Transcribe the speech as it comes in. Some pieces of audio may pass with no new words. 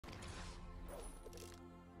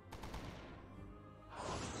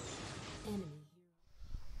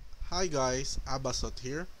Hi guys, Abasot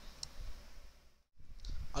here.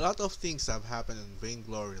 A lot of things have happened in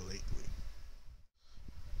Vainglory lately.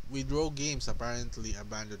 With Rogue Games apparently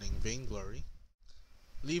abandoning Vainglory,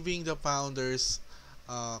 leaving the founders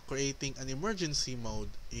creating an emergency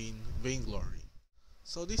mode in Vainglory.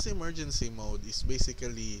 So this emergency mode is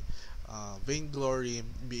basically Vainglory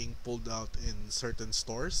being pulled out in certain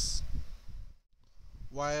stores.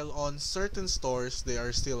 While on certain stores they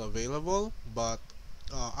are still available, but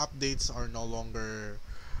updates are no longer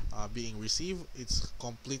being received. It's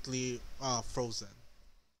completely frozen.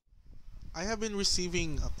 I have been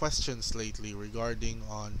receiving questions lately regarding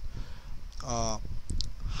on uh,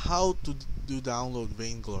 how to do download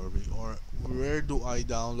Vainglory, or where do I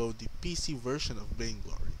download the PC version of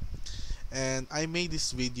Vainglory. And I made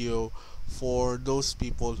this video for those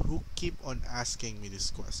people who keep on asking me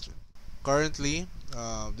this question. Currently,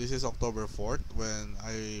 this is October 4th when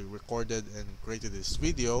I recorded and created this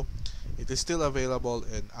video. It is still available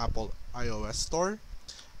in Apple iOS Store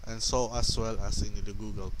and so as well as in the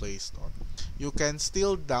Google Play Store. You can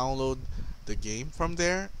still download the game from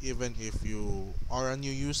there even if you are a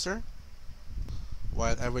new user,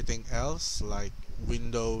 while everything else like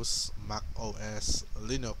Windows, Mac OS,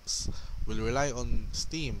 Linux will rely on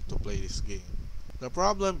Steam to play this game. The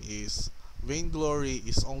problem is Vainglory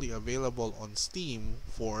is only available on Steam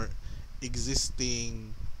for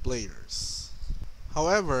existing players.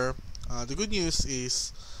 However, the good news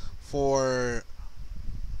is for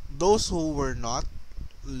those who were not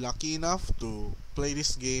lucky enough to play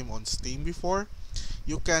this game on Steam before,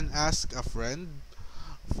 you can ask a friend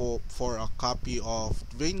for a copy of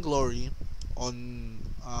Vainglory on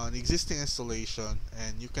an existing installation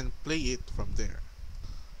and you can play it from there.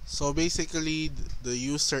 So basically, the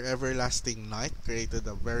user Everlasting Knight created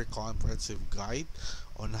a very comprehensive guide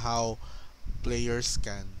on how players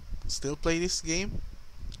can still play this game.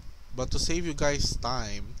 But to save you guys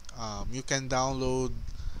time, you can download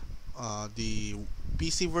the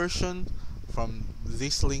PC version from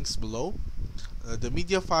these links below. The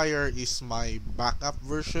Mediafire is my backup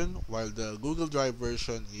version, while the Google Drive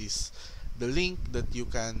version is the link that you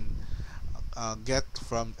can get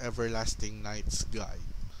from Everlasting Knight's guide.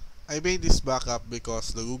 I made this backup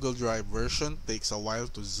because the Google Drive version takes a while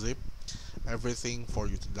to zip everything for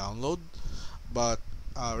you to download, but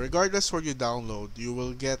regardless where you download, you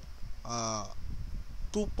will get a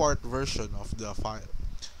two-part version of the file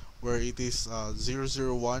where it is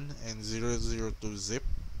 001 and 002 zip.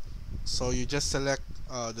 So you just select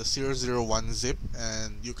the 001 zip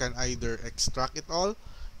and you can either extract it all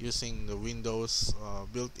using the Windows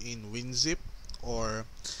built-in WinZip, or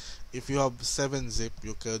if you have 7-zip,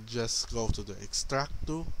 you could just go to the extract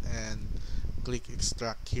to and click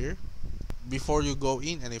extract here. Before you go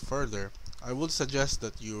in any further, I would suggest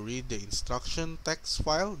that you read the instruction text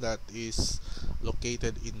file that is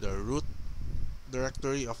located in the root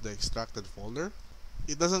directory of the extracted folder.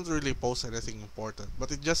 It doesn't really post anything important, but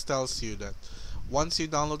it just tells you that once you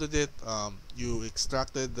downloaded it, you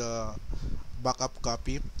extracted the backup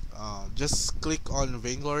copy, just click on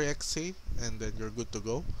Vainglory XA and then you're good to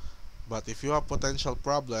go. But if you have potential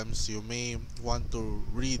problems, you may want to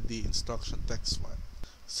read the instruction text file.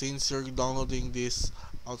 Since you're downloading this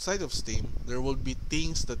outside of Steam, there will be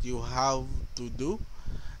things that you have to do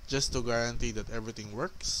just to guarantee that everything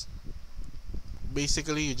works.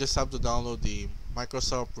 Basically, you just have to download the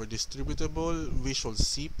Microsoft Redistributable Visual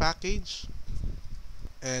C package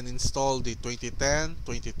and install the 2010,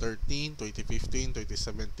 2013, 2015,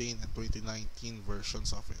 2017, and 2019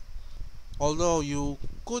 versions of it. Although you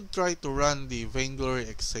could try to run the Vainglory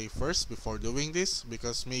XA first before doing this,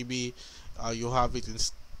 because maybe you have it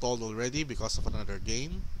installed already because of another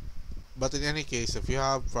game. But in any case, if you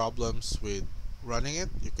have problems with running it,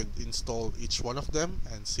 you could install each one of them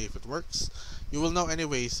and see if it works. You will know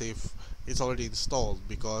anyways if it's already installed,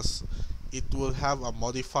 because it will have a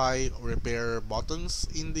modify repair buttons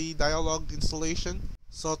in the dialog installation.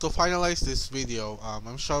 So to finalize this video,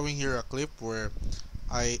 I'm showing here a clip where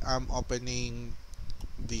I am opening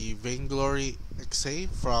the Vainglory XA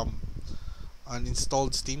from an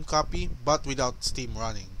installed Steam copy but without Steam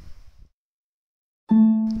running.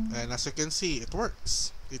 And as you can see, it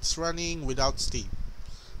works. It's running without Steam.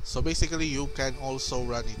 So basically you can also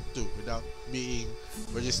run it too without being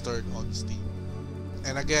registered on Steam.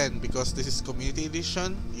 And again, because this is Community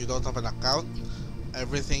Edition, you don't have an account.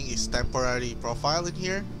 Everything is temporary profile in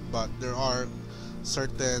here, but there are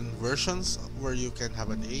certain versions where you can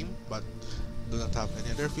have a name but do not have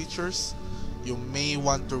any other features. You may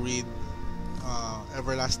want to read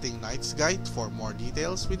Everlasting Knight's guide for more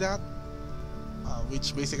details with that,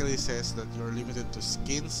 which basically says that you're limited to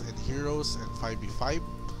skins and heroes and 5v5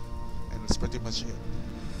 that's pretty much it.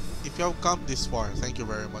 If you have come this far, thank you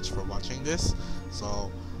very much for watching this. So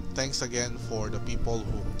thanks again for the people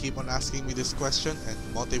who keep on asking me this question and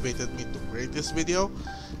motivated me to create this video.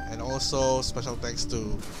 And also special thanks to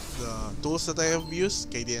the tools that I have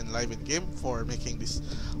used, KDN Live in Game, for making this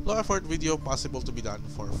low effort video possible to be done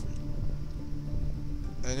for free.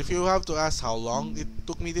 And if you have to ask how long it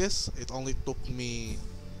took me this, it only took me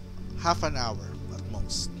half an hour at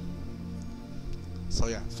most. So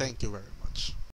yeah, thank you very much.